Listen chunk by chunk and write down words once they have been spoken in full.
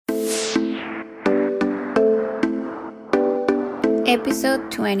Episode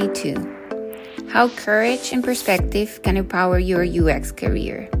 22: How Courage and Perspective Can Empower Your UX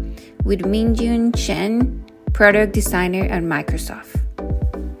Career, with Minjun Chen, product designer at Microsoft.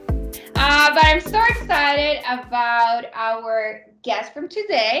 But I'm so excited about our guest from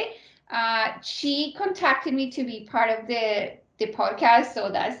today. She contacted me to be part of the podcast, so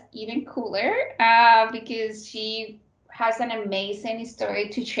that's even cooler because she has an amazing story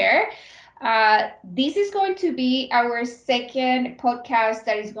to share. This is going to be our second podcast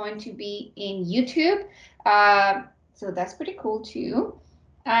that is going to be in YouTube. So that's pretty cool too.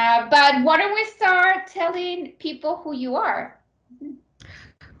 But why don't we start telling people who you are?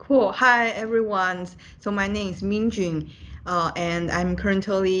 Cool. Hi, everyone. So my name is Minjun, and I'm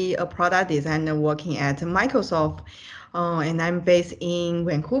currently a product designer working at Microsoft, and I'm based in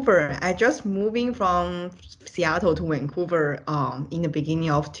Vancouver. I just moving from Seattle to Vancouver in the beginning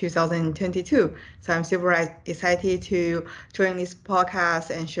of 2022. So I'm super excited to join this podcast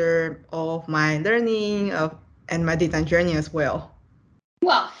and share all of my learning and my design journey as well.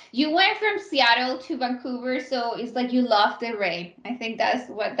 Well, you went from Seattle to Vancouver, so it's like you love the rain. I think that's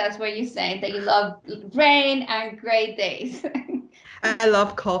what you're saying, that you love rain and great days. I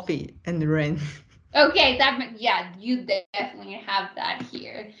love coffee and rain. Okay, yeah, you definitely have that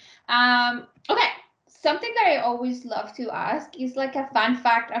here. Okay, something that I always love to ask is like a fun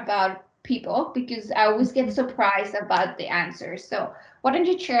fact about people because I always get surprised about the answers. So why don't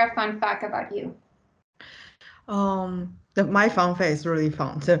you share a fun fact about you? My fun fact is really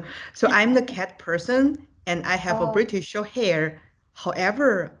fun. So I'm the cat person, and I have a Oh. British short hair.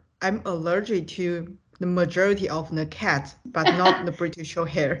 However, I'm allergic to the majority of the cats, but not the British short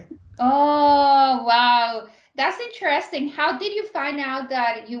hair. Oh, wow. That's interesting. How did you find out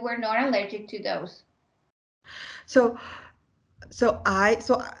that you were not allergic to those? So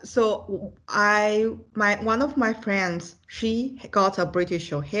my one of my friends, she got a British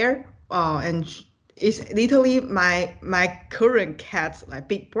short hair, and it's literally my current cats, like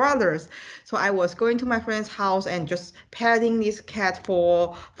big brothers. So I was going to my friend's house and just petting this cat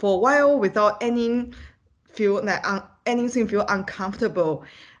for a while without anything feel uncomfortable.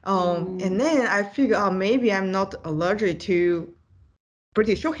 And then I figured out maybe I'm not allergic to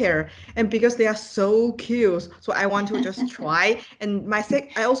British short hair, and because they are so cute, so I want to just try. And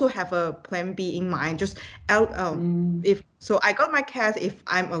I also have a plan B in mind. If so, I got my cat. If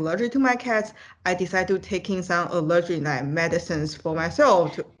I'm allergic to my cats, I decide to taking some allergic like medicines for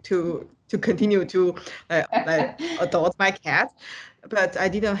myself to continue to adopt my cat. But I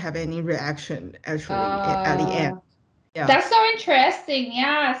didn't have any reaction actually at the end. Uh, Yeah. that's so interesting.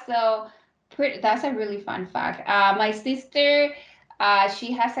 Yeah, so that's a really fun fact. My sister,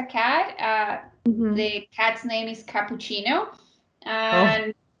 she has a cat. Hmm. The cat's name is Cappuccino. Oh.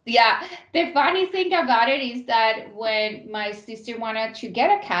 And yeah, the funny thing about it is that when my sister wanted to get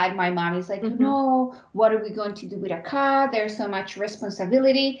a cat, my mom is like, Hmm. no, what are we going to do with a cat? There's so much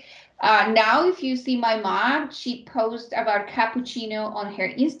responsibility. Now, if you see my mom, she posts about Cappuccino on her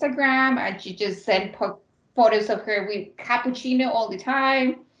Instagram and she just sent photos of her with Cappuccino all the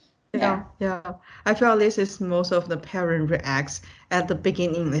time. Yeah. Yeah. I feel this is most of the parent reacts at the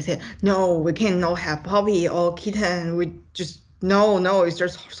beginning. They say, no, we cannot have puppy or kitten. We just no, it's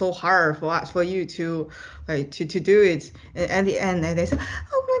just so hard for us for you to to do it. And at the end they say,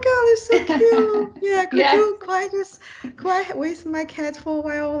 oh my God, it's so cute. Yeah, could Yes. you quiet with my cat for a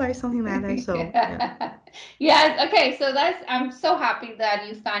while, like something like that. So yeah. Yes. Okay. So I'm so happy that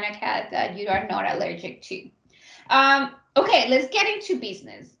you found a cat that you are not allergic to. Okay, let's get into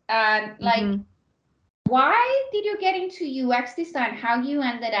business. Like, Hmm. why did you get into UX design? How you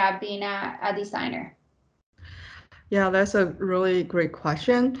ended up being a designer? Yeah, that's a really great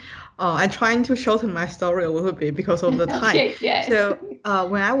question. I'm trying to shorten my story a little bit because of the time. Okay, yes. So,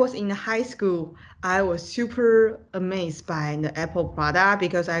 when I was in high school, I was super amazed by the Apple product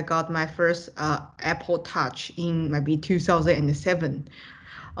because I got my first Apple Touch in maybe 2007.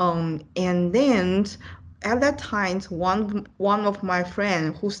 And then at that time, one of my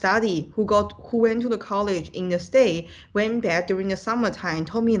friend who went to the college in the state went back during the summertime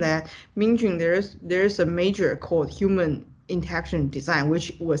told me that Minjun there's a major called human interaction design,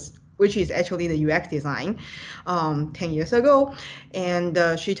 which is actually the UX design, 10 years ago,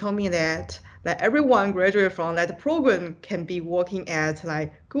 and she told me that everyone graduate from that program can be working at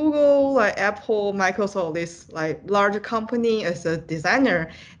like Google, like Apple, Microsoft, this like large company as a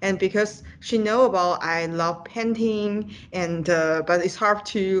designer. And because she know about I love painting and but it's hard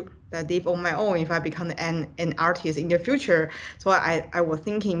to live on my own if I become an artist in the future. So I was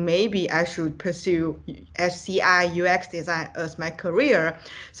thinking maybe I should pursue SCI UX design as my career.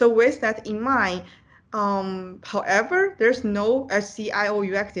 So with that in mind, However, there's no SCIO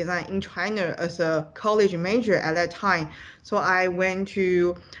UX design in China as a college major at that time. So I went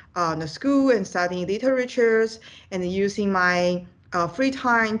to the school and studying literatures and using my free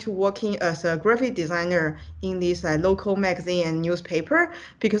time to working as a graphic designer in this local magazine and newspaper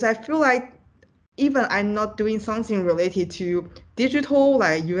because I feel like even I'm not doing something related to digital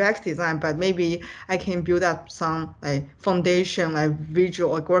like UX design, but maybe I can build up some like foundation like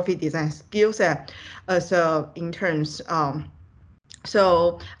visual or graphic design skill set as a interns.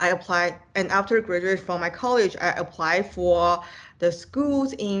 So I applied, and after graduation from my college, I applied for the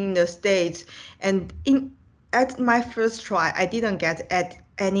schools in the States. And at my first try, I didn't get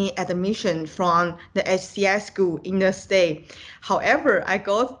any admission from the HCI school in the state. However, I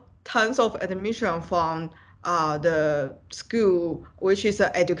got tons of admission from the school, which is an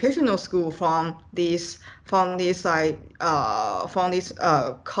educational school from this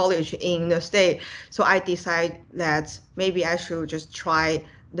college in the state. So I decided that maybe I should just try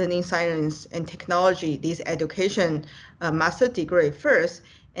learning science and technology, this education master degree first,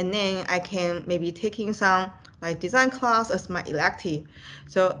 and then I can maybe taking some like design class as my elective.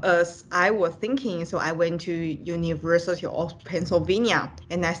 So as I was thinking, so I went to University of Pennsylvania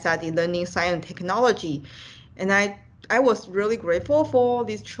and I studied learning science and technology. And I was really grateful for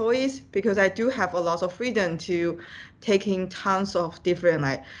this choice because I do have a lot of freedom to taking tons of different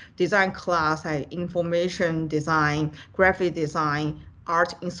like design class, like information design, graphic design,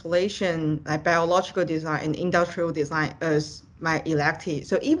 art installation, like biological design and industrial design as my elective.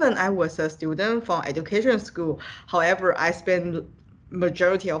 So even I was a student from education school, however, I spent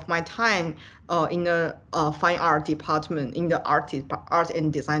majority of my time in the fine art department, in the art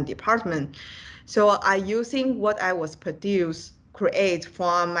and design department. So I using what I was create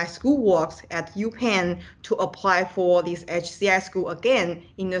from my school works at UPenn to apply for this HCI school again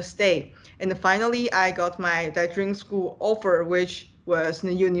in the state. And finally, I got my that dream school offer, which was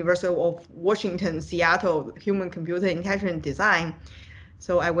the University of Washington, Seattle, Human Computer Intelligent Design.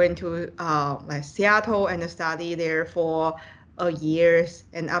 So I went to like Seattle and studied there for a year.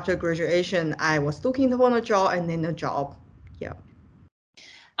 And after graduation, I was looking for a job and then a job. Yeah.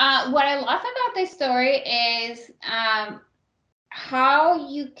 What I love about this story is how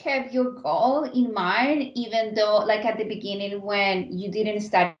you kept your goal in mind, even though like at the beginning when you didn't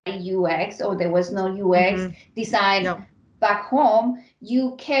study UX or there was no UX design back home,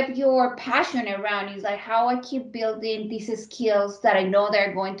 you kept your passion around. It's like how I keep building these skills that I know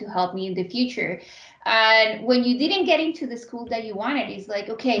they're going to help me in the future. And when you didn't get into the school that you wanted, it's like,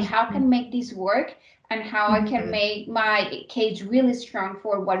 okay, how can I make this work? And how I can make my case really strong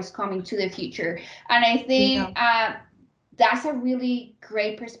for what is coming to the future. And I think that's a really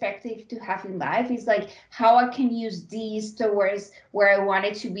great perspective to have in life. Is like how I can use these towards where I want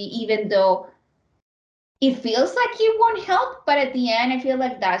it to be, even though it feels like it won't help. But at the end, I feel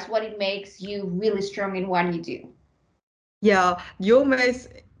like that's what it makes you really strong in what you do. Yeah, you made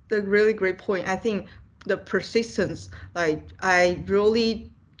the really great point. I think the persistence, like I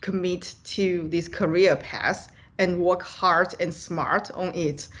really commit to this career path and work hard and smart on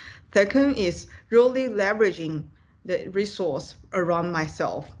it. Second is really leveraging the resource around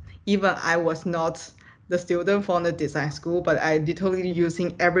myself. Even I was not the student from the design school, but I literally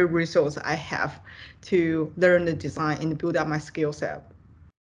using every resource I have to learn the design and build up my skill set.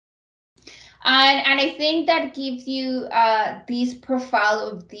 And I think that gives you this profile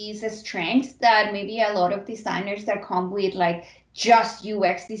of these strengths that maybe a lot of designers that come with like just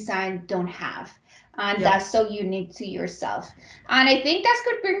UX design don't have. And that's so unique to yourself. And I think that's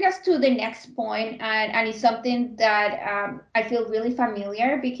could bring us to the next point, and it's something that I feel really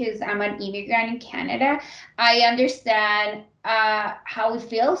familiar because I'm an immigrant in Canada. I understand how it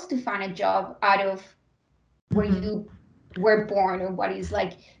feels to find a job out of where you were born or what is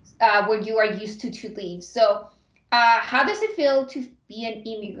like where you are used to live. So how does it feel to be an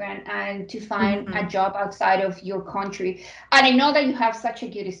immigrant and to find a job outside of your country? And I know that you have such a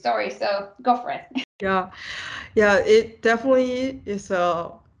good story, so go for it. Yeah, it definitely is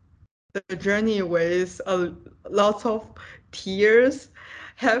a journey with a lot of tears,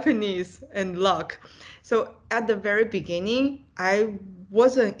 happiness, and luck. So at the very beginning, I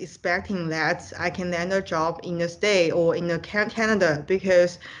wasn't expecting that I can land a job in the state or in the Canada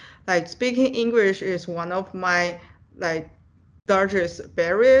because like speaking English is one of my like largest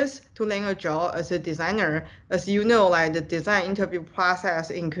barriers to land a job as a designer. As you know, like the design interview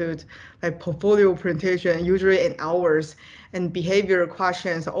process includes like portfolio presentation, usually in hours, and behavior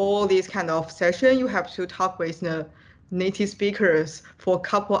questions, all these kind of sessions you have to talk with native speakers for a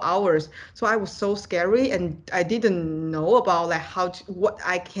couple hours. So I was so scary, and I didn't know about like what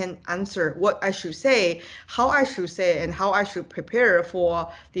I can answer, what I should say, how I should say, and how I should prepare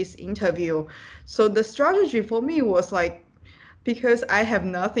for this interview. So the strategy for me was like, because I have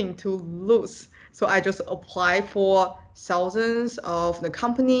nothing to lose. So I just apply for thousands of the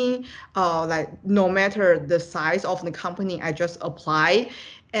company, like no matter the size of the company, I just apply.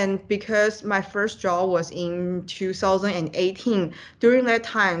 And because my first job was in 2018, during that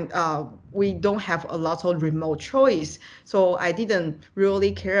time, we don't have a lot of remote choice. So I didn't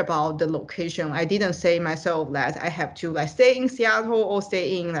really care about the location. I didn't say myself that I have to like stay in Seattle or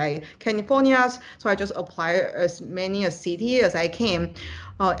stay in like California. So I just apply as many a city as I can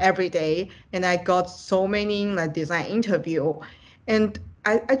every day. And I got so many like design interview. And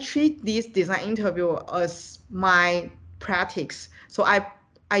I treat this design interview as my practice. So I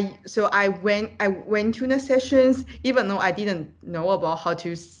went to the sessions even though I didn't know about how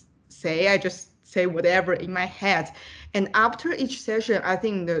to say. I just say whatever in my head. And after each session, I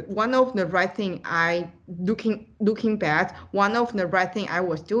think that one of the right thing looking back, one of the right thing I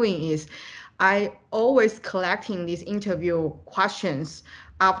was doing is I always collecting these interview questions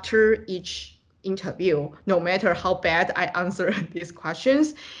after each interview, no matter how bad I answer these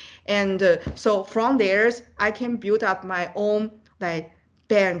questions. And so from there, I can build up my own like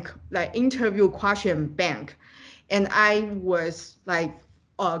bank, like interview question bank. And I was like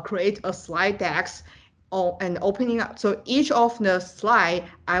create a slide decks and opening up. So each of the slide,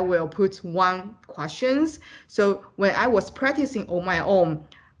 I will put one questions. So when I was practicing on my own,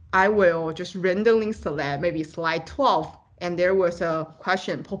 I will just randomly select maybe slide 12, and there was a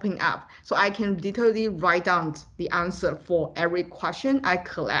question popping up. So I can literally write down the answer for every question I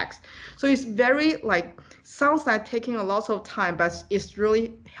collect. So it's very like, sounds like taking a lot of time, but it's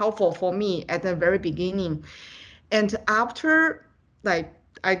really helpful for me at the very beginning. And after like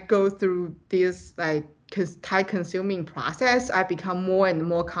I go through this like time consuming process, I become more and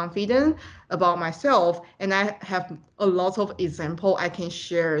more confident about myself, and I have a lot of example I can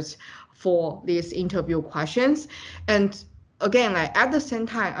share for these interview questions. And again, like at the same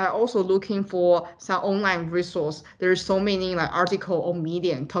time, I also looking for some online resource. There's so many like article on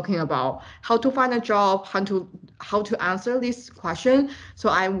Medium talking about how to find a job, how to answer this question. So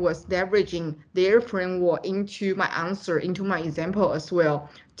I was leveraging their framework into my answer, into my example as well,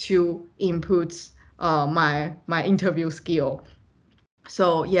 to input my interview skill.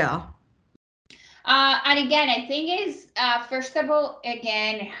 So yeah. And again, I think is first of all,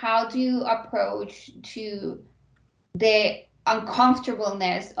 again, how do you approach to the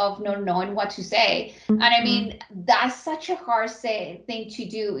uncomfortableness of not knowing what to say? And I mean, that's such a hard thing to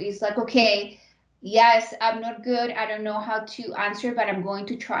do. Is like, okay, yes, I'm not good. I don't know how to answer, but I'm going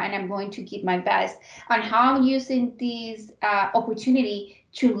to try and I'm going to give my best. And how I'm using this opportunity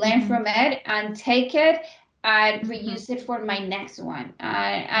to learn from it and take it and reuse it for my next one.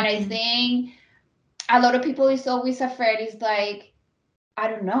 And I think a lot of people is always afraid. Is like, I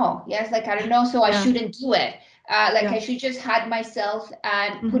don't know. Yes, like I don't know, so I shouldn't do it. I should just hide myself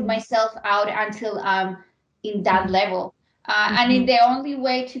and put myself out until I'm in that level. And in the only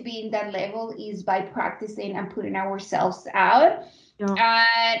way to be in that level is by practicing and putting ourselves out. And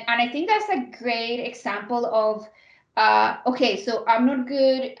I think that's a great example of okay, so I'm not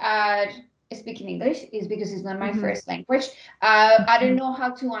good at speaking English is because it's not my first language. I don't know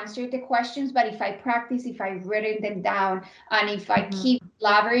how to answer the questions, but if I practice, if I written them down, and if I keep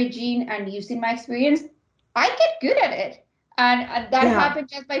leveraging and using my experience, I get good at it. And that happened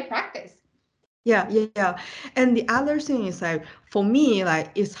just by practice. Yeah. And the other thing is like, for me,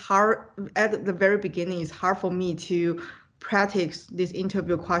 like it's hard at the very beginning, it's hard for me to practice this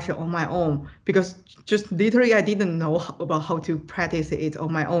interview question on my own, because just literally I didn't know about how to practice it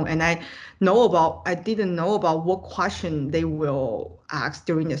on my own. And I didn't know about what question they will ask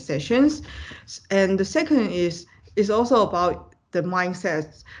during the sessions. And the second is also about the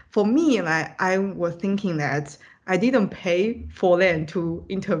mindset. For me, like I was thinking that I didn't pay for them to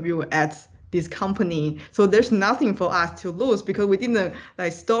interview at this company, so there's nothing for us to lose because we didn't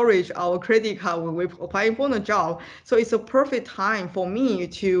like storage our credit card when we're applying for the job. So it's a perfect time for me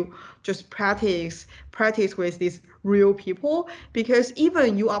to just practice with these real people, because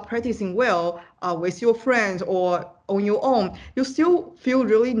even you are practicing well with your friends or on your own, you still feel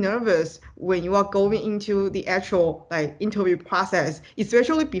really nervous when you are going into the actual like interview process,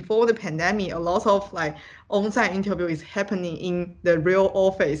 especially before the pandemic. A lot of like on-site interview is happening in the real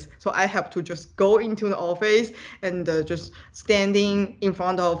office. So I have to just go into the office and just standing in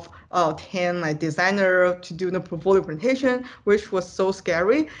front of 10 like designer to do the portfolio presentation, which was so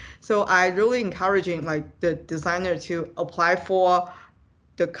scary. So I really encouraging like the designer to apply for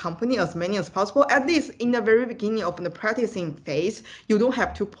the company as many as possible. At least in the very beginning of the practicing phase, you don't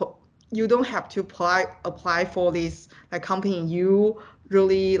have to apply for this like company you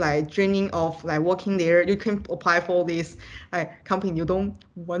really like dreaming of like working there. You can apply for this like company you don't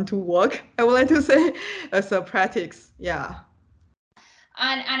want to work, I would like to say, as a practice. Yeah.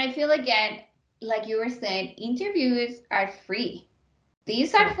 And I feel again, like you were saying, interviews are free.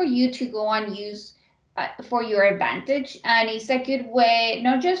 These are for you to go and use for your advantage, and it's a good way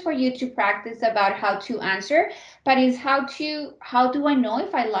not just for you to practice about how to answer, but it's how do I know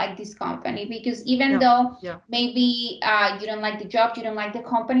if I like this company? Because even though maybe you don't like the job, you don't like the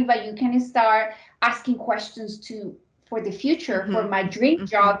company, but you can start asking questions to for the future, for my dream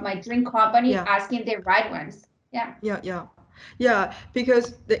job, my dream company, asking the right ones. Yeah,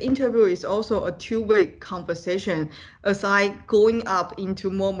 because the interview is also a two-way conversation. As I going up into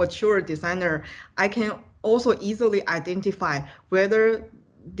more mature designer, I can also easily identify whether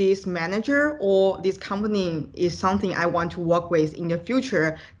this manager or this company is something I want to work with in the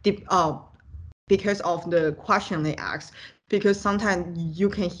future, because of the question they ask. Because sometimes you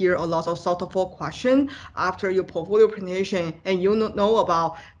can hear a lot of sort of question after your portfolio presentation, and you know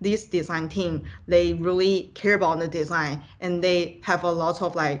about this design team. They really care about the design, and they have a lot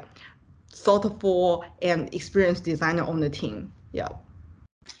of like thoughtful and experienced designer on the team.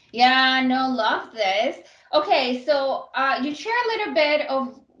 Yeah, no, love this. Okay, so you share a little bit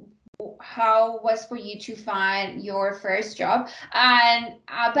of how was for you to find your first job, and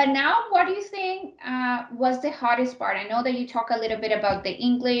but now what do you think was the hardest part? I know that you talk a little bit about the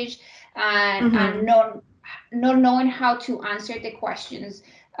English and not knowing how to answer the questions,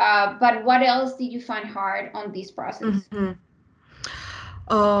 but what else did you find hard on this process?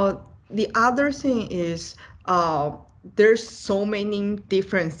 The other thing is there's so many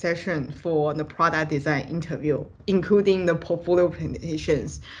different sessions for the product design interview, including the portfolio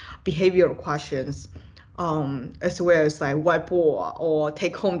presentations, behavioral questions, as well as like whiteboard or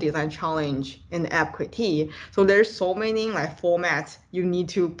take-home design challenge and app critique. So there's so many like formats you need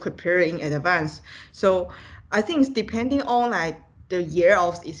to prepare in advance. So I think it's depending on like the year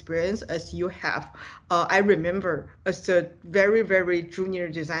of experience as you have. I remember as a very, very junior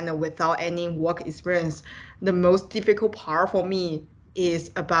designer without any work experience, the most difficult part for me is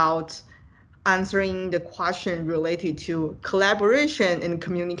about answering the question related to collaboration and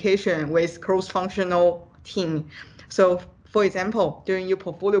communication with cross-functional team. So for example, during your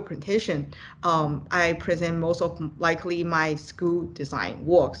portfolio presentation, I present most of likely my school design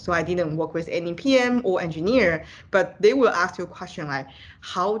work. So I didn't work with any PM or engineer, but they will ask you a question like,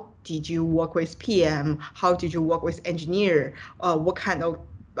 how did you work with PM? How did you work with engineer? What kind of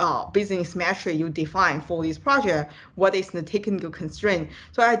business metric you define for this project? What is the technical constraint?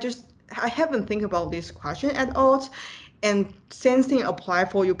 So I haven't think about this question at all. And sensing apply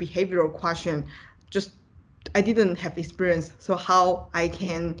for your behavioral question, just I didn't have experience. So how I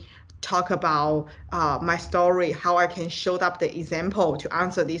can talk about my story, how I can show up the example to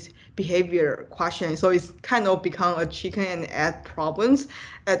answer this behavior question. So it's kind of become a chicken and egg problems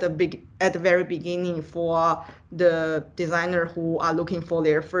at the very beginning for the designer who are looking for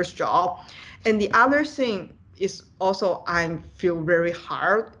their first job. And the other thing is also I feel very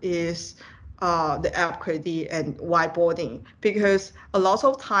hard is the app critique and whiteboarding, because a lot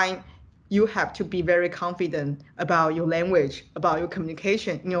of time you have to be very confident about your language, about your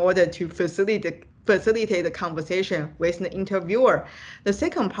communication in order to facilitate the conversation with the interviewer. The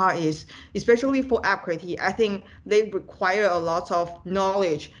second part is, especially for app critique, I think they require a lot of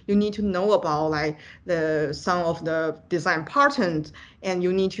knowledge. You need to know about like some of the design patterns, and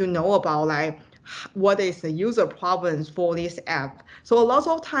you need to know about like what is the user problems for this app. So a lot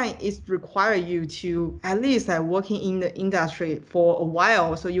of time is require you to at least like working in the industry for a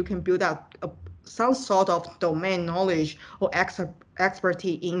while, so you can build up some sort of domain knowledge or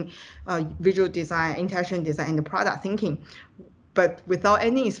expertise in visual design, interaction design, and the product thinking. But without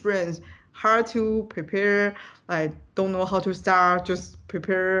any experience, hard to prepare. I don't know how to start. Just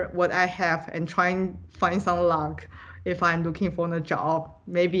prepare what I have and try and find some luck. If I'm looking for a job,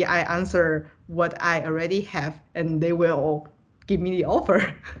 maybe I answer what I already have, and they will give me the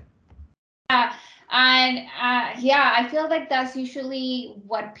offer. And yeah, I feel like that's usually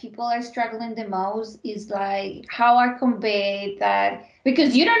what people are struggling the most is like how I convey that,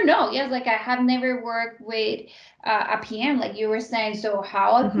 because you don't know. Yes, like I have never worked with a PM, like you were saying. So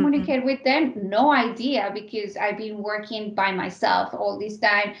how I communicate with them, no idea, because I've been working by myself all this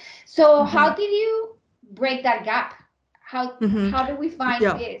time. So how did you break that gap? How do we find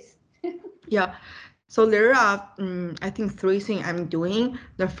Yeah. this? Yeah. So there are, I think, three things I'm doing.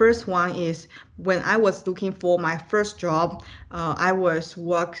 The first one is when I was looking for my first job, I was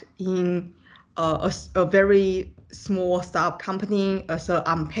work in a very small startup company as an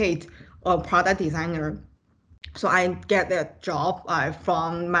unpaid product designer. So I get that job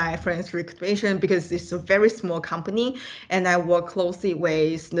from my friend's recommendation because it's a very small company, and I work closely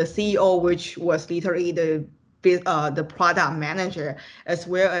with the CEO, which was literally the product manager, as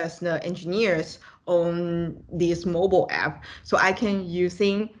well as the engineers on this mobile app. So I can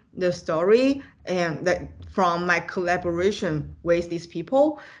using the story and that from my collaboration with these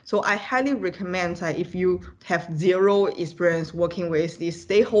people. So I highly recommend that if you have zero experience working with this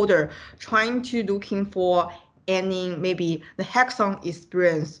stakeholder, trying to looking for any maybe the hackathon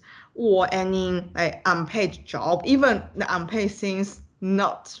experience or any like unpaid job. Even the unpaid things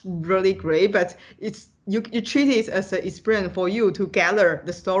not really great, but you treat it as an experience for you to gather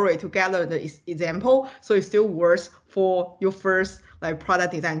the story, to gather the example. So it's still worth for your first like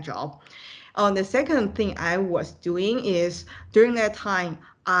product design job. The second thing I was doing is during that time,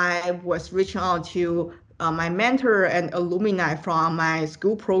 I was reaching out to my mentor and alumni from my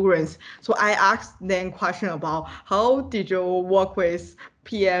school programs. So I asked them question about how did you work with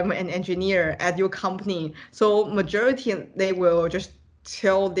PM and engineer at your company? So majority they will just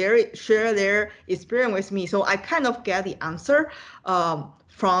share their experience with me. So I kind of get the answer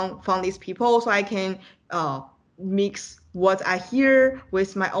from these people, so I can mix what I hear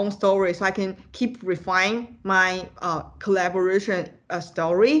with my own story, so I can keep refine my collaboration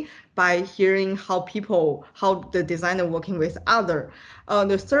story by hearing how the designer working with other.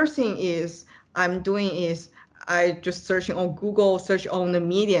 The third thing is I'm doing is I just searching on Google, search on the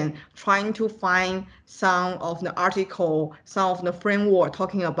Medium, trying to find some of the article, some of the framework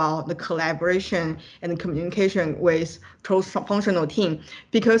talking about the collaboration and the communication with cross-functional team.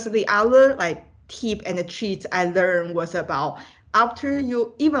 Because the other like tip and the cheat I learned was about after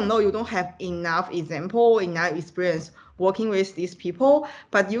you, even though you don't have enough example, enough experience working with these people,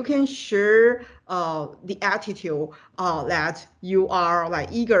 but you can share the attitude that you are like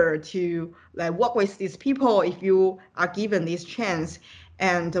eager to like work with these people if you are given this chance,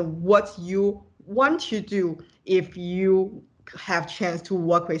 and what you want to do if you have chance to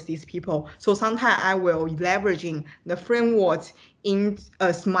work with these people. So sometimes I will leveraging the framework in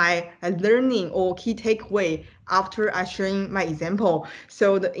as my learning or key takeaway after I sharing my example.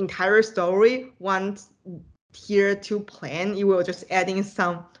 So the entire story once here to plan, you will just adding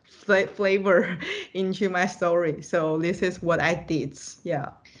some flavor into my story. So this is what I did. Yeah.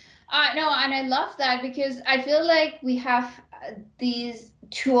 No, and I love that because I feel like we have these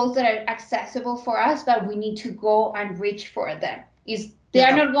tools that are accessible for us, but we need to go and reach for them. Is they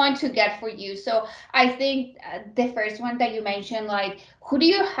are Yeah. not going to get for you. So I think the first one that you mentioned, like who do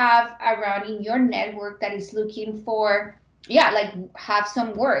you have around in your network that is looking for, yeah, like have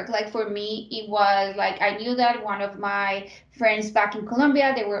some work. Like for me, it was like I knew that one of my friends back in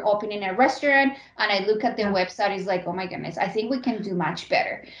Colombia, they were opening a restaurant, and I look at their website, it's like, oh my goodness, I think we can do much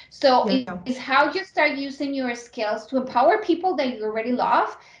better. So Yeah. it's how you start using your skills to empower people that you already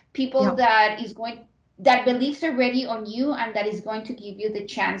love, people Yeah. that believes already on you, and that is going to give you the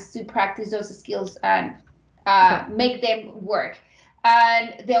chance to practice those skills and Yeah. make them work.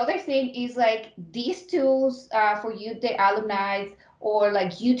 And the other thing is like these tools for you, the alumni, or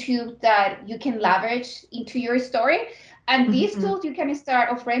like YouTube that you can leverage into your story. And these Mhm. tools you can start,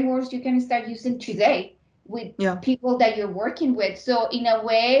 or frameworks you can start using today with Yeah. people that you're working with. So in a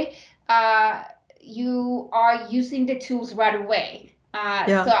way, you are using the tools right away. So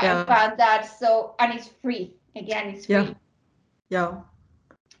Yeah. I Yeah. found that so, and it's free. Again, it's Yeah. free. Yeah.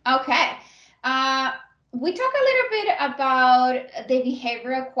 Okay. Uh, we talk a little bit about the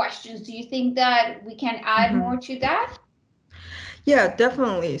behavioral questions. Do you think that we can add more Mhm. to that? Yeah,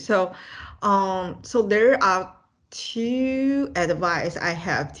 definitely. So there are two advice I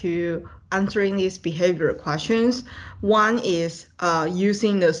have to answering these behavior questions. One is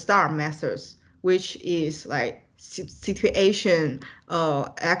using the STAR methods, which is like situation,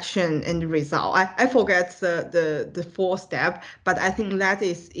 action, and result. I forget the fourth step, but I think that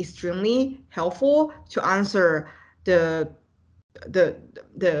is extremely helpful to answer the the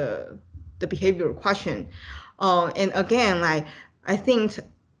the the behavioral question. And again, like I think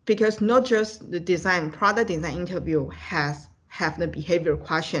because not just the product design interview have the behavior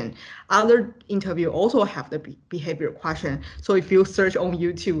question. Other interview also have the behavior question. So if you search on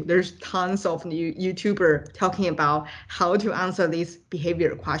YouTube, there's tons of new YouTuber talking about how to answer this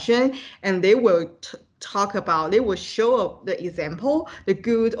behavior question, and they will they will show the example, the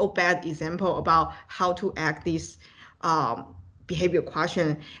good or bad example about how to act this behavior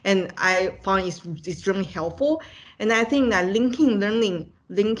question. And I found it's extremely helpful. And I think that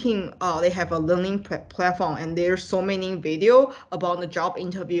they have a learning platform, and there's so many video about the job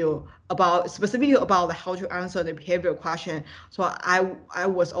interview, about specifically about how to answer the behavioral question. So I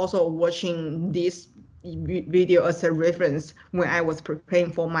was also watching this video as a reference when I was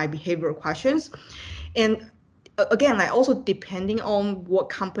preparing for my behavioral questions. And again, like also depending on what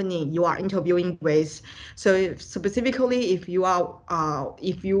company you are interviewing with. So specifically, if you are going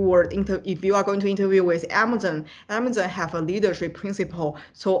to interview with Amazon have a leadership principle.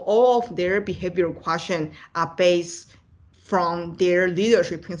 So all of their behavioral questions are based from their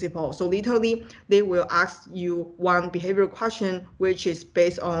leadership principle. So literally, they will ask you one behavioral question, which is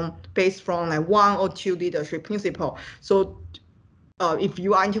based from like one or two leadership principle. So if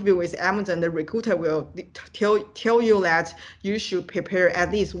you are interviewing with Amazon, the recruiter will tell you that you should prepare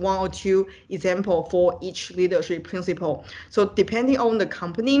at least one or two examples for each leadership principle. So depending on the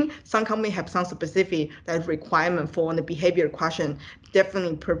company, some company have some specific requirement for the behavior question.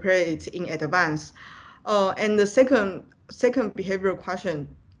 Definitely prepare it in advance. And the second behavioral question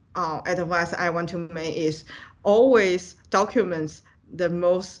advice I want to make is always documents the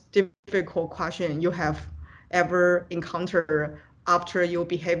most difficult question you have ever encountered after your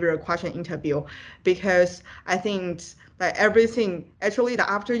behavioral question interview, because I think like everything actually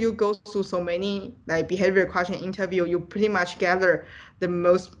after you go through so many like behavioral question interview, you pretty much gather the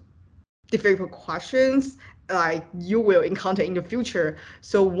most difficult questions like you will encounter in the future.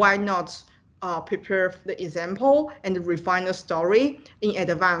 So why not prepare the example and refine the story in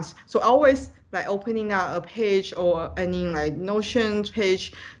advance? So always like opening up a page or any like Notion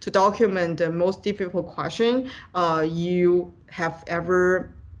page to document the most difficult question you have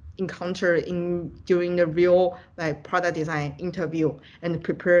ever encountered during the real like product design interview, and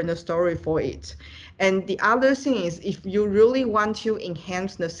prepare the story for it. And the other thing is, if you really want to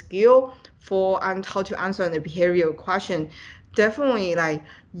enhance the skill for how to answer the behavioral question, definitely like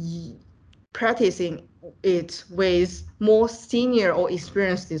practicing it with more senior or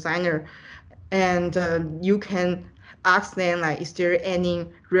experienced designer, and you can ask them like, is there any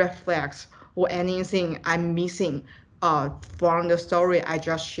red flags or anything I'm missing from the story I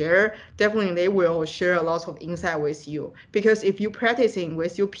just shared? Definitely they will share a lot of insight with you, because if you practicing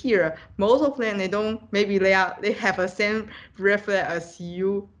with your peer, most of them they have the same red flag as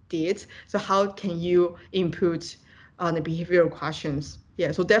you did. So how can you input on the behavioral questions?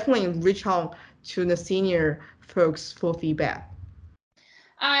 Yeah, so definitely reach out to the senior folks for feedback.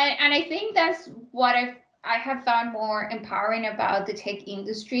 I think that's what I have found more empowering about the tech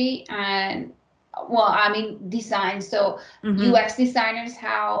industry, and well, I mean design. So UX designers,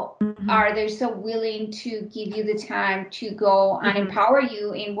 how are they so willing to give you the time to go and empower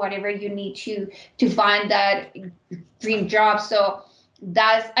you in whatever you need to find that dream job. So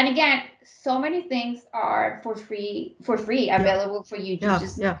and again, so many things are for free available for you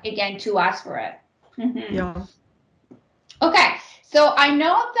to again to ask for it. Yeah. Okay, so I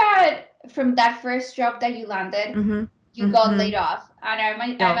know that from that first job that you landed, you got laid off, and I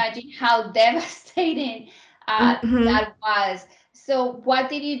imagine how devastating that was. So what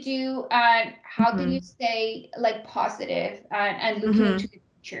did you do, and how did you stay like positive and looking into the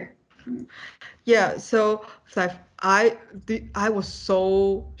future? Yeah, so like I was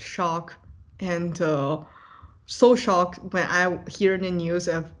so shocked, and so shocked when I hear the news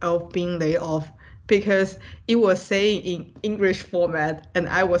of being laid off, because it was saying in English format, and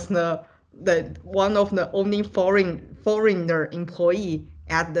I was the one of the only foreigner employee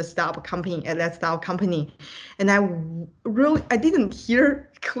at that startup company, and I didn't hear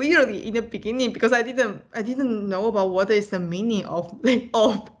clearly in the beginning, because I didn't know about what is the meaning of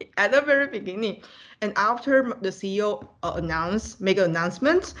at the very beginning. And after the CEO make an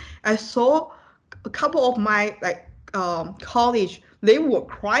announcement, I saw a couple of my colleagues, they were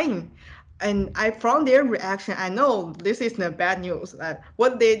crying, and from their reaction, I know this is the bad news.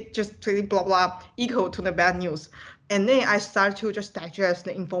 What they just say blah blah equal to the bad news. And then I start to just digest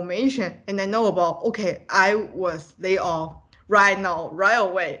the information, and I know about, okay, I was laid off right now, right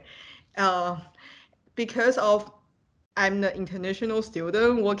away, because of I'm the international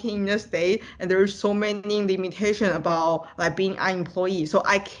student working in the state, and there's so many limitations about like being an employee. So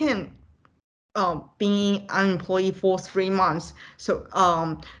I can't being unemployed for 3 months. So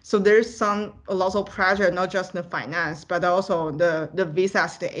there's a lot of pressure, not just the finance, but also the visa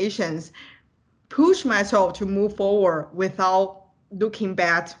situations. Push myself to move forward without looking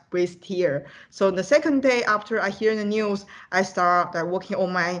back with tear. So the second day after I hear the news, I start working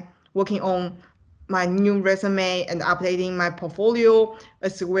on my new resume and updating my portfolio,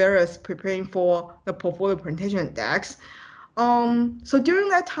 as well as preparing for the portfolio presentation decks. So during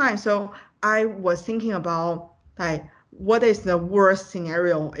that time, so I was thinking about like what is the worst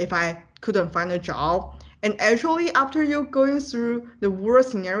scenario if I couldn't find a job. And actually, after you going through the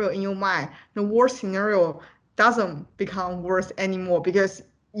worst scenario in your mind, the worst scenario doesn't become worse anymore because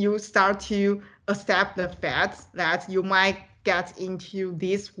you start to accept the fact that you might get into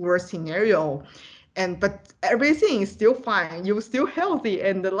this worst scenario. But everything is still fine. You're still healthy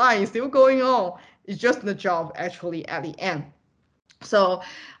and the line is still going on. It's just the job actually at the end. So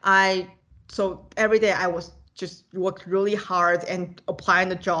I so every day I was just worked really hard and applying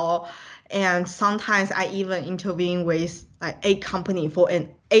the job. And sometimes I even interviewing with like 8 company for an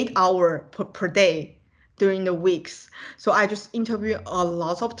 8 hour per day during the weeks. So I just interview a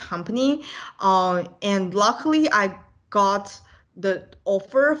lot of company. And luckily I got the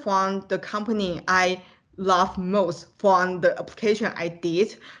offer from the company I love most from the application I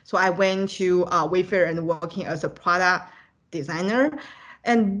did. So I went to Wayfair and working as a product designer.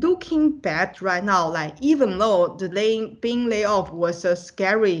 And looking back right now, like even though being laid off was a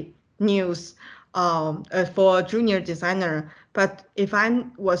scary news for a junior designer, but if I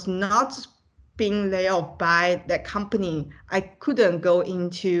was not being laid off by that company, I couldn't go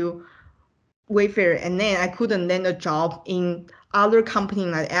into Wayfair, and then I couldn't land a job in other companies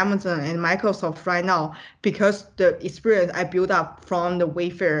like Amazon and Microsoft right now because the experience I built up from the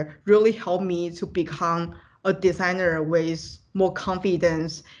Wayfair really helped me to become a designer with more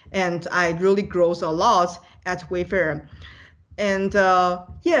confidence, and I really grow a lot at Wayfair. And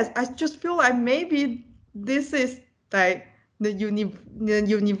yes, I just feel like maybe this is like the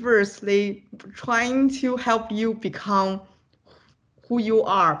universe they trying to help you become who you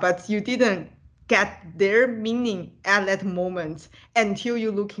are, but you didn't get their meaning at that moment until you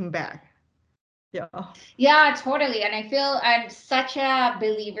looking back. Yeah. Yeah, totally. And I feel I'm such a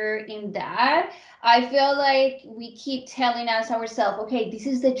believer in that. I feel like we keep telling us ourselves, okay, this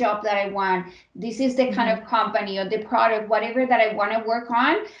is the job that I want. This is the kind of company or the product, whatever that I want to work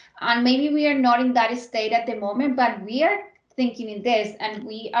on. And maybe we are not in that state at the moment, but we are thinking in this and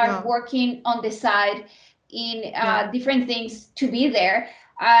we are working on the side in different things to be there.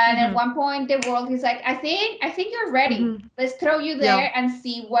 And at one point, the world is like, I think you're ready. Let's throw you there and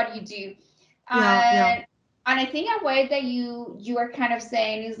see what you do. And I think a way that you are kind of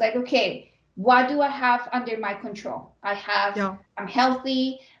saying is like, okay, what do I have under my control? I'm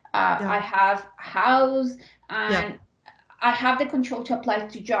healthy, I have a house, and I have the control to apply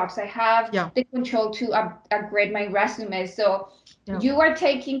to jobs. I have the control to upgrade my resume. So you are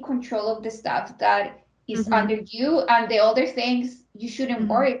taking control of the stuff that is under you, and the other things you shouldn't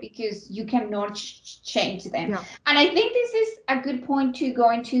worry because you cannot change them. And I think this is a good point to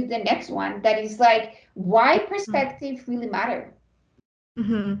go into the next one. That is like why perspective really matter.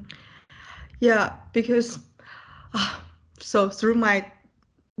 Yeah, because so through my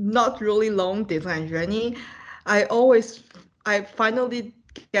not really long design journey, I finally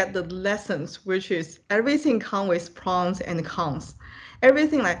get the lessons, which is everything comes with pros and cons.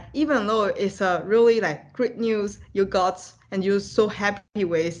 Everything like even though it's a really like great news you got and you're so happy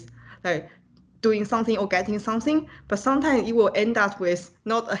with like doing something or getting something, but sometimes it will end up with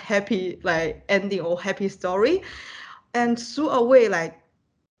not a happy like ending or happy story. And through a way like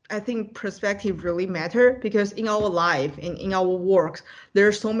I think perspective really matter because in our life and in our work, there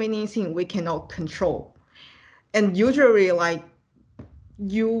are so many things we cannot control. And usually like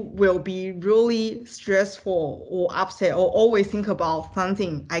you will be really stressful or upset or always think about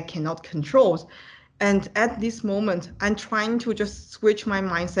something I cannot control. And at this moment, I'm trying to just switch my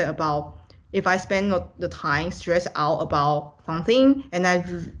mindset about if I spend the time stressed out about something and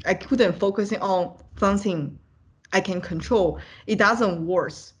I couldn't focus on something I can control, it doesn't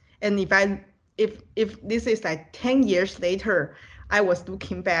work. And if this is like 10 years later, I was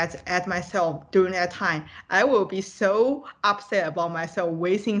looking back at myself during that time, I will be so upset about myself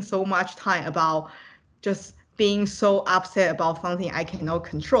wasting so much time about just being so upset about something I cannot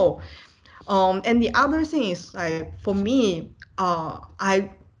control. And the other thing is like for me, I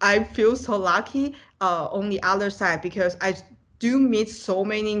feel so lucky on the other side because I do meet so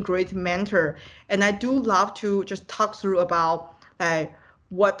many great mentor, and I do love to just talk through about like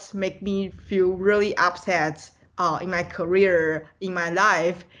what make me feel really upset in my career, in my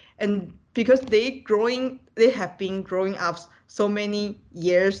life. And because they have been growing up so many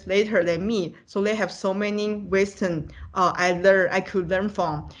years later than me, so they have so many wisdom I could learn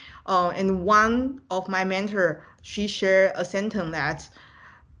from. And one of my mentor, she shared a sentence that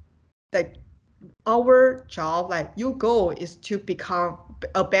like our job, like your goal is to become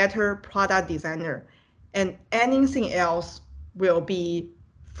a better product designer, and anything else will be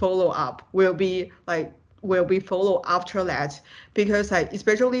follow up, will be follow after that. Because like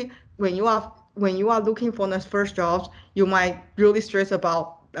especially when you are looking for the first jobs, you might really stress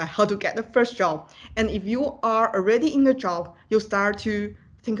about how to get the first job. And if you are already in the job, you start to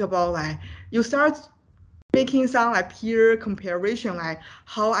think about like you start making some like peer comparison, like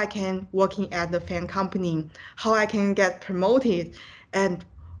how I can working at the fan company, how I can get promoted, and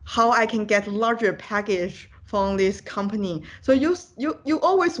how I can get larger package from this company. So you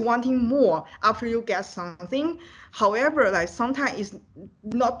always wanting more after you get something. However, like sometimes it's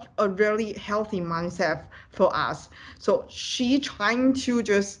not a really healthy mindset for us. So she trying to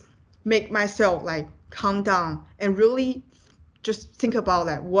just make myself like calm down and really just think about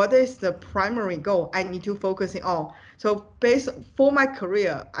that. What is the primary goal I need to focus on? So based for my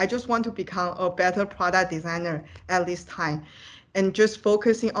career, I just want to become a better product designer at this time, and just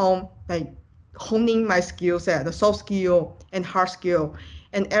focusing on like honing my skill set, the soft skill and hard skill,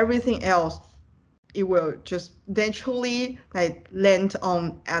 and everything else. It will just naturally like land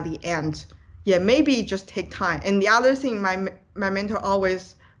on at the end. Yeah, maybe it just take time. And the other thing my mentor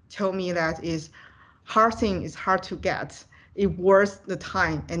always tell me that is hard thing is hard to get. It worth the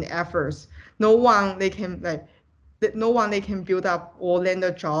time and efforts. No one they can like no one they can build up or land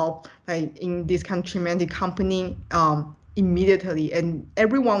a job like in this kind of tremendous company immediately, and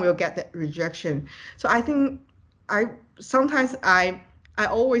everyone will get that rejection. So I think I sometimes I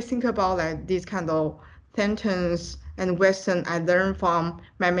always think about like this kind of sentence and lesson I learned from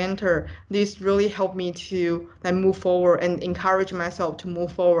my mentor. This really helped me to like move forward and encourage myself to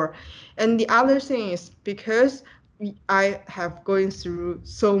move forward. And the other thing is because I have going through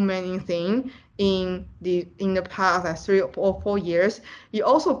so many things in the past like 3 or 4 years, you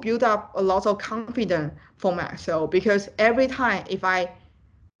also build up a lot of confidence for myself. Because every time if I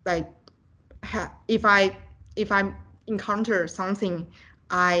like if I encounter something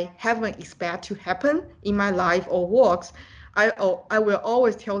I haven't expect to happen in my life or works, I will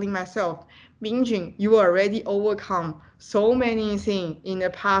always telling myself, Minjun, you already overcome so many things in the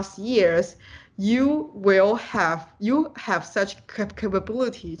past years. You have such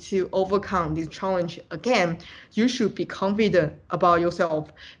capability to overcome this challenge again. You should be confident about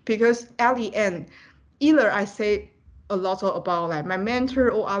yourself, because at the end, either I say a lot about like my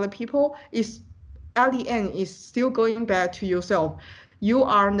mentor or other people, is at the end is still going back to yourself. You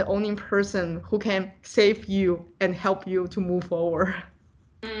are the only person who can save you and help you to move forward.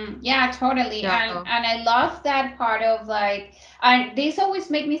 Yeah, totally. Yeah. And I love that part of like, and this always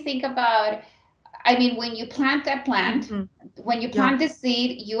make me think about, I mean, when you plant a plant, Mhm. when you Yeah. plant the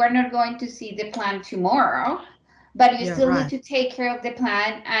seed, you are not going to see the plant tomorrow, but you Yeah. still need Right. to take care of the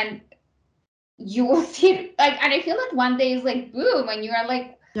plant, and you will see like, and I feel like one day is like boom, and you are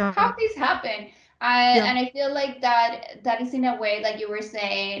like, Yeah. how this happen? Yeah. And I feel like that is in a way like you were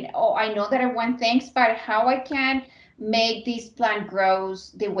saying, oh, I know that I want things, but how I can make this plant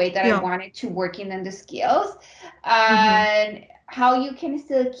grows the way that I Yeah. want it to, working on the skills, Mm-hmm. and how you can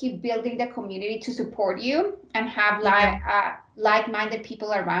still keep building the community to support you and have Yeah. like-minded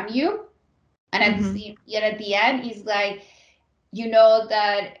people around you. And at the Mm-hmm. same, yet at the end is like, you know,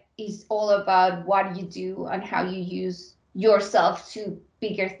 that is all about what you do and how you use yourself to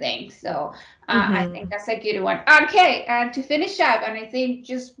bigger things. So I think Mm-hmm. that's a good one. Okay, and to finish up, and I think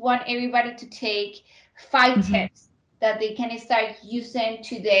just want everybody to take 5 Mm-hmm. tips that they can start using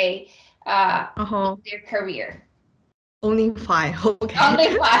today in Uh-huh. their career. Only five. Okay.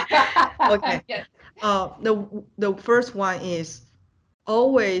 Only 5. Okay. Yes. The first one is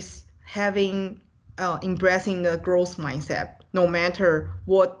always having embracing the growth mindset, no matter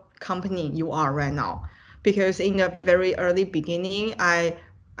what company you are right now. Because in the very early beginning, I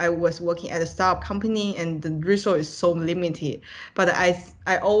was working at a startup company and the resource is so limited. But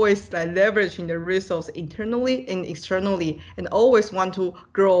I always like leveraging the resource internally and externally, and always want to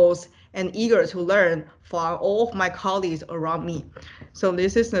grow and eager to learn from all of my colleagues around me. So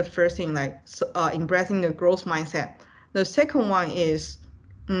this is the first thing, like embracing the growth mindset. The second one is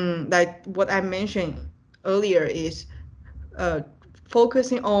like what I mentioned earlier is uh,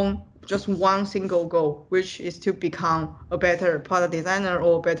 focusing on just one single goal, which is to become a better product designer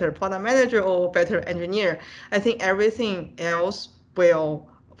or better product manager or better engineer. I think everything else will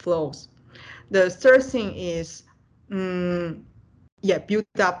flow. The third thing is build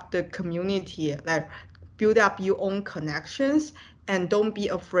up the community, like build up your own connections, and don't be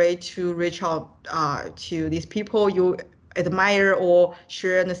afraid to reach out to these people you admire or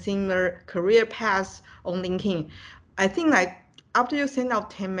share the similar career paths on LinkedIn. I think like after you send out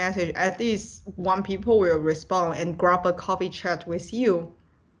 10 messages, at least one people will respond and grab a coffee chat with you.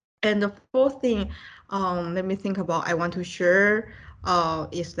 And the fourth thing, let me think about, I want to share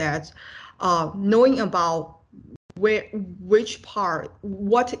is that knowing about where which part,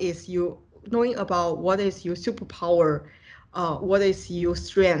 what is you knowing about what is your superpower, what is your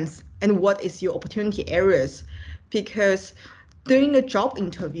strengths, and what is your opportunity areas, because during the job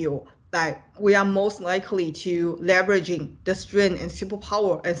interview, like we are most likely to leveraging the strength and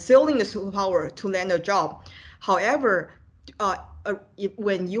superpower and selling the superpower to land a job. However,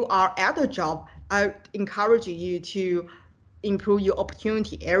 when you are at a job, I encourage you to improve your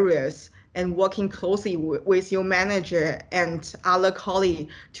opportunity areas and working closely with your manager and other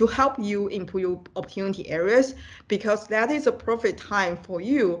colleagues to help you improve your opportunity areas, because that is a perfect time for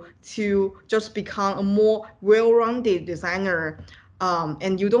you to just become a more well-rounded designer.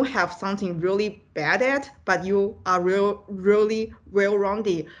 And you don't have something really bad at, but you are really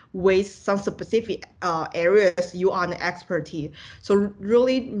well-rounded with some specific areas you are an expertise. So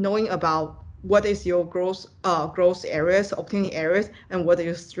really knowing about what is your growth areas, opportunity areas, and what are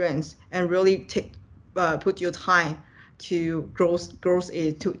your strengths, and really put your time to growth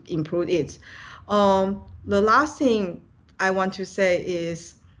it, to improve it. The last thing I want to say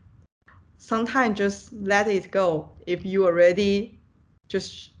is sometimes just let it go. If you already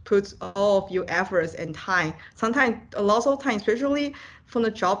just put all of your efforts and time, sometimes a lot of time, especially from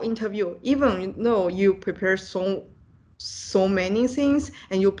the job interview, even though you prepare so many things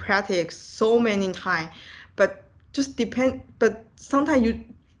and you practice so many time, but just depend. But sometimes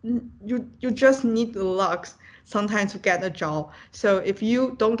you just need the luck sometimes to get a job. So if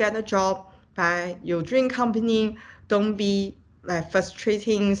you don't get a job by your dream company, don't be like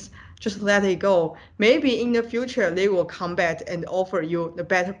frustrating, just let it go. Maybe in the future they will come back and offer you the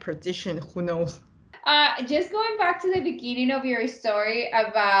better position. Who knows? Just going back to the beginning of your story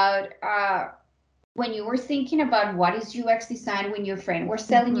about when you were thinking about what is UX design when your friend was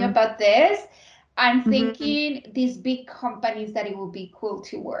telling you Mm-hmm. about this, I'm Mm-hmm. thinking these big companies that it would be cool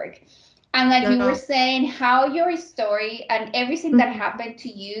to work. And like you were Yeah. saying, how your story and everything that Mm-hmm. happened to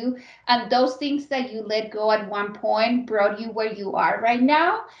you and those things that you let go at one point brought you where you are right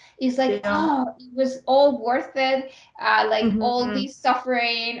now is like, Yeah. oh, it was all worth it. Like all Mm-hmm. this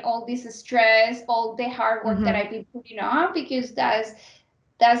suffering, all this stress, all the hard work that Mm-hmm. I've been putting on, because that's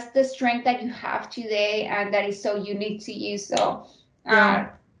the strength that you have today and that is so unique to you. So Yeah.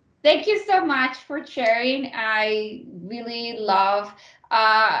 thank you so much for sharing. I really love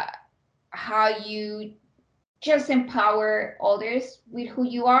uh, how you just empower others with who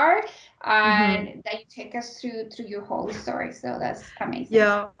you are, Mm-hmm. and that you take us through your whole story. So that's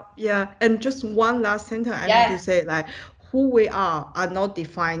amazing. Yeah, yeah. And just one last sentence I want to Yes. say, like who we are not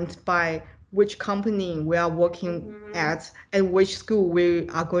defined by which company we are working Mhm. at and which school we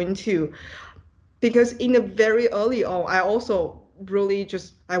are going to. Because in the very early on, I also really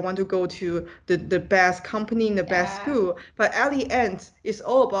just I want to go to the best company in the best Yeah. school. But at the end, it's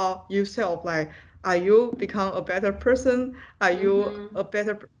all about yourself. Like, are you become a better person? Mhm.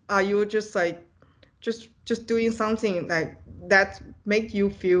 Are you just like just doing something like that make you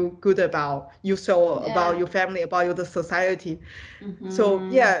feel good about yourself, about Yeah. your family, about your the society. So Mhm.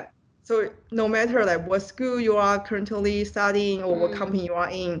 yeah, so no matter like what school you are currently studying or what Mm. company you are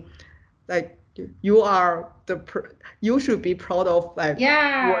in, like you are you should be proud of like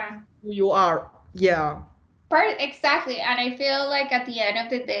what Yeah. who you are. Yeah. Exactly. And I feel like at the end of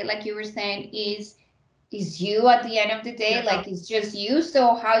the day, like you were saying, is you at the end of the day, Yeah. like it's just you.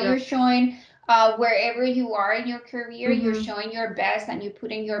 So how Yeah. you're showing wherever you are in your career, you're Mm-hmm. showing your best and you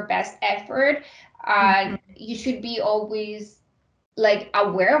put in your best effort. Mm-hmm. You should be always like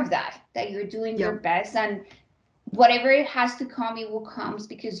aware of that you're doing Yeah. your best, and whatever it has to come, it will comes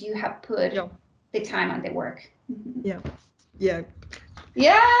because you have put Yeah. the time and the work. Mhm. Yeah. Yeah.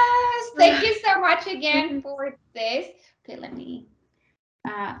 Yes, thank you so much again for this. Okay, let me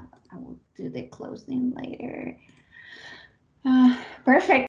I will do the closing later. Perfect.